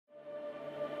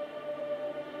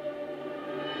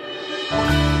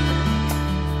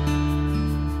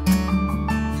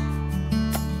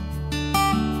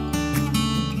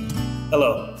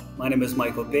Hello, my name is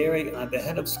Michael Berry. I'm the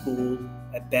head of school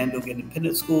at Bandung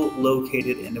Independent School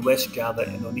located in West Java,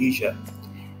 Indonesia.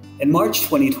 In March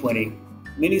 2020,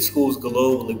 many schools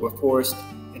globally were forced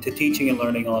into teaching and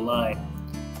learning online.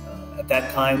 At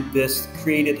that time, BIS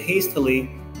created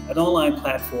hastily an online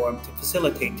platform to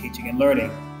facilitate teaching and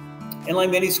learning. And like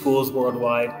many schools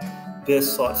worldwide,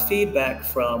 BIS sought feedback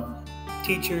from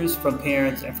teachers, from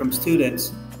parents, and from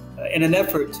students in an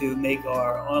effort to make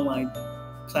our online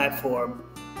platform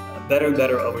better and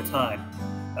better over time.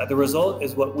 The result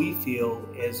is what we feel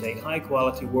is a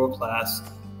high-quality, world-class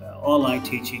online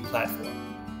teaching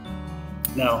platform.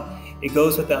 Now, it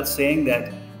goes without saying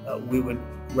that we would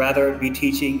rather be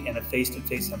teaching in a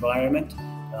face-to-face environment.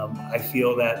 I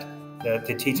feel that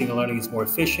the teaching and learning is more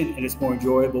efficient and it's more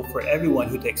enjoyable for everyone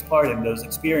who takes part in those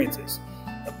experiences.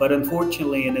 But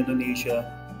unfortunately, in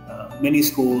Indonesia, many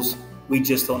schools, we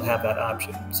just don't have that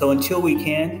option. So until we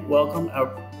can welcome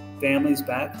our families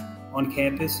back on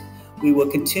campus, we will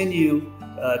continue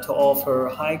to offer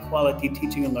high-quality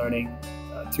teaching and learning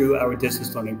through our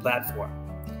distance learning platform.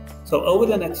 So over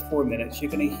the next 4 minutes, you're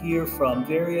going to hear from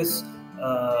various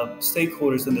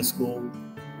stakeholders in the school,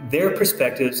 their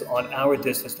perspectives on our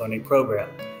distance learning program.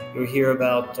 You'll hear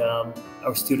about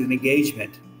our student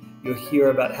engagement. You'll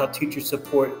hear about how teachers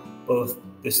support both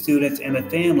the students and the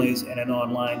families in an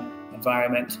online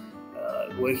environment.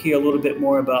 We'll hear a little bit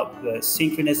more about the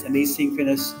synchronous and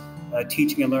asynchronous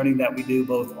teaching and learning that we do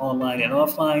both online and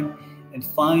offline. And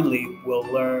finally, we'll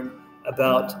learn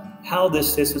about how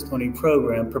this distance learning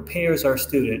program prepares our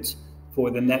students for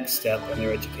the next step in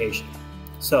their education.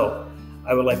 So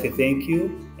I would like to thank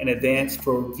you in advance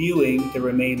for viewing the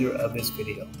remainder of this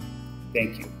video.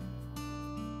 Thank you.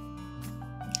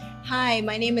 Hi,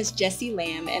 my name is Jessie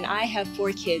Lamb and I have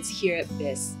 4 kids here at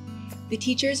BIS. The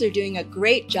teachers are doing a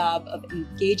great job of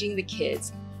engaging the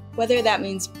kids, whether that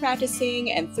means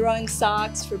practicing and throwing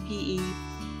socks for PE,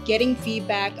 getting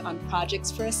feedback on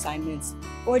projects for assignments,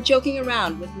 or joking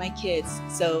around with my kids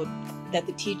so that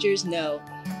the teachers know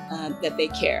that they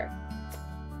care.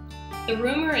 The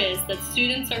rumor is that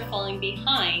students are falling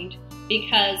behind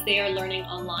because they are learning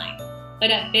online. But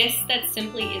at BIS, that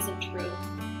simply isn't true.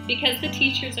 Because the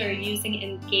teachers are using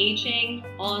engaging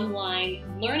online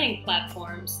learning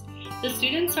platforms, the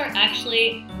students are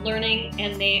actually learning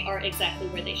and they are exactly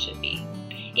where they should be.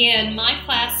 In my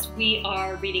class, we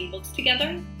are reading books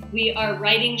together. We are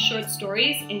writing short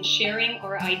stories and sharing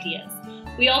our ideas.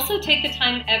 We also take the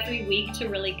time every week to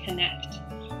really connect.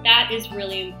 That is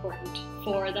really important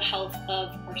for the health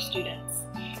of our students.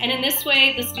 And in this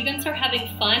way, the students are having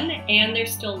fun and they're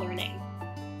still learning.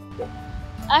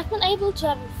 I've been able to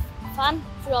have fun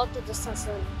throughout the distance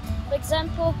learning. For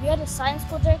example, we had a science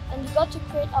project and we got to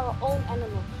create our own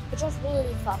animal, which was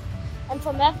really fun. And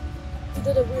for math, we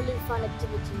did a really fun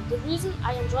activity. The reason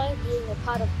I enjoy being a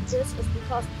part of this is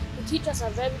because the teachers are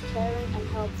very caring and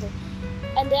helpful,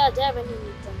 and they are there when you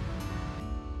need them.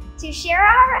 To share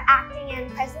our acting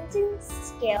and presenting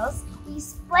skills, we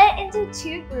split into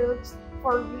 2 groups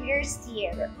for Readers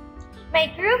Theater. My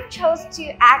group chose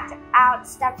to act out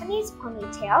Stephanie's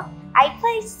ponytail. I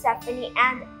played Stephanie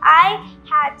and I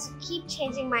had to keep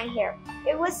changing my hair.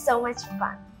 It was so much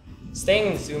fun.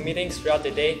 Staying in Zoom meetings throughout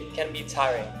the day can be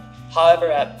tiring.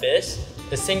 However, at BIS,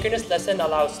 the synchronous lesson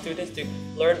allows students to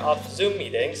learn off Zoom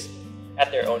meetings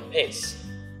at their own pace.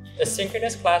 The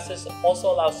synchronous classes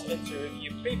also allow students to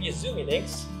review previous Zoom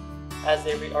meetings as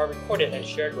they are recorded and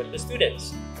shared with the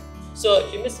students. So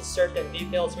if you miss certain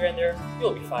details here and there,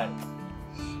 you'll be fine.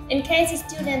 In case a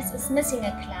student is missing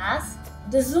a class,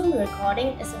 the Zoom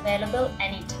recording is available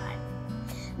anytime.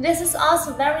 This is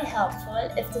also very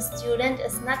helpful if the student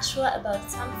is not sure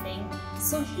about something,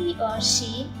 so he or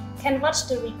she can watch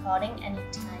the recording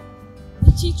anytime.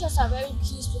 The teachers are very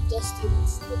pleased with their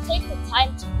students. They take the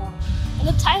time to learn. In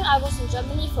the time I was in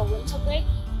Germany for winter break,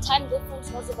 the time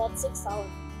difference was about 6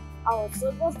 hours, so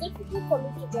it was difficult for me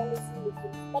to join the Zoom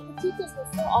meeting. But the teachers were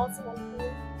so awesome and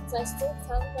cool, so I still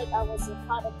felt like I was a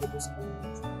part of the BIS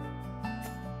community.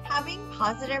 Having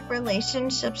positive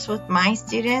relationships with my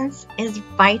students is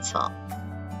vital.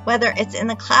 Whether it's in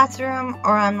the classroom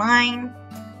or online,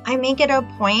 I make it a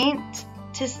point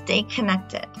to stay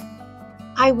connected.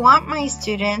 I want my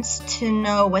students to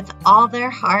know with all their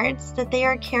hearts that they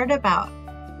are cared about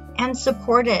and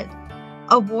supported.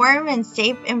 A warm and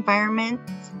safe environment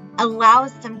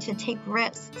allows them to take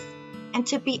risks and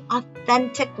to be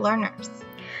authentic learners.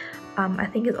 I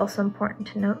think it's also important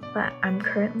to note that I'm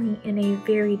currently in a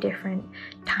very different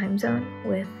time zone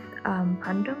with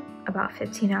Bandung, about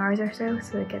 15 hours or so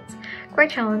it gets quite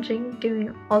challenging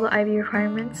doing all the IB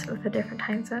requirements with a different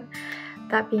time zone.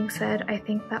 That being said, I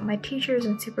think that my teachers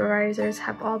and supervisors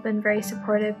have all been very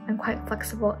supportive and quite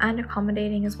flexible and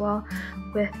accommodating as well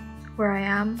with where I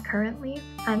am currently,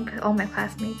 and all my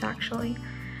classmates actually.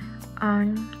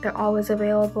 They're always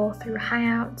available through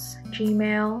Hangouts,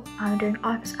 Gmail, during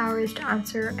office hours to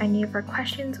answer any of our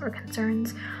questions or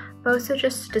concerns, but also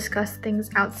just to discuss things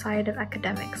outside of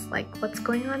academics, like what's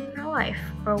going on in our life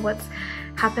or what's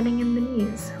happening in the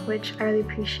news, which I really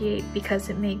appreciate because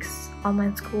it makes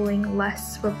online schooling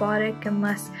less robotic and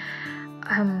less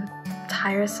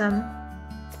tiresome.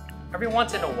 Every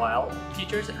once in a while,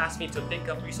 teachers ask me to pick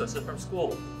up resources from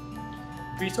school.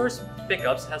 Resource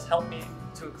pickups has helped me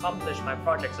to accomplish my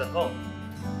projects at home.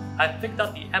 I've picked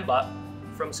up the MBOT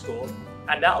from school,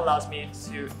 and that allows me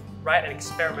to write and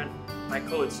experiment my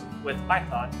codes with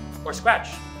Python or Scratch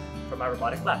for my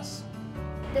robotic class.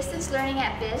 Distance learning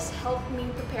at BIS helped me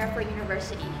prepare for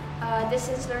university.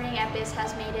 Distance learning at BIS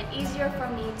has made it easier for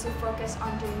me to focus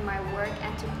on doing my work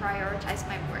and to prioritize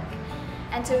my work,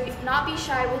 and to not be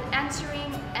shy with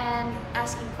answering and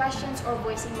asking questions or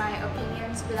voicing my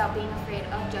opinions without being afraid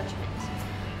of judgment.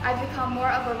 I've become more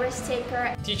of a risk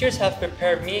taker. Teachers have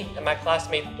prepared me and my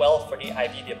classmates well for the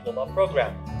IB Diploma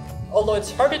program. Although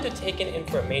it's harder to take in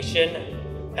information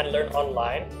and learn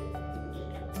online,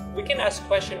 we can ask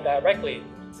questions directly,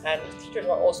 and teachers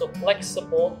are also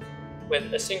flexible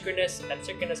with asynchronous and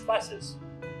synchronous classes.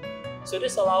 So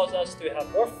this allows us to have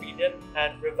more freedom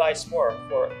and revise more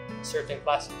for certain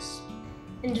classes.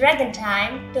 In Dragon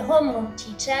Time, the homeroom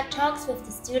teacher talks with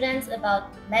the students about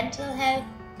mental health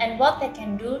and what they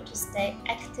can do to stay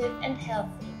active and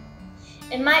healthy.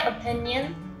 In my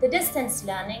opinion, the distance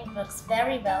learning works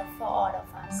very well for all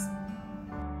of us.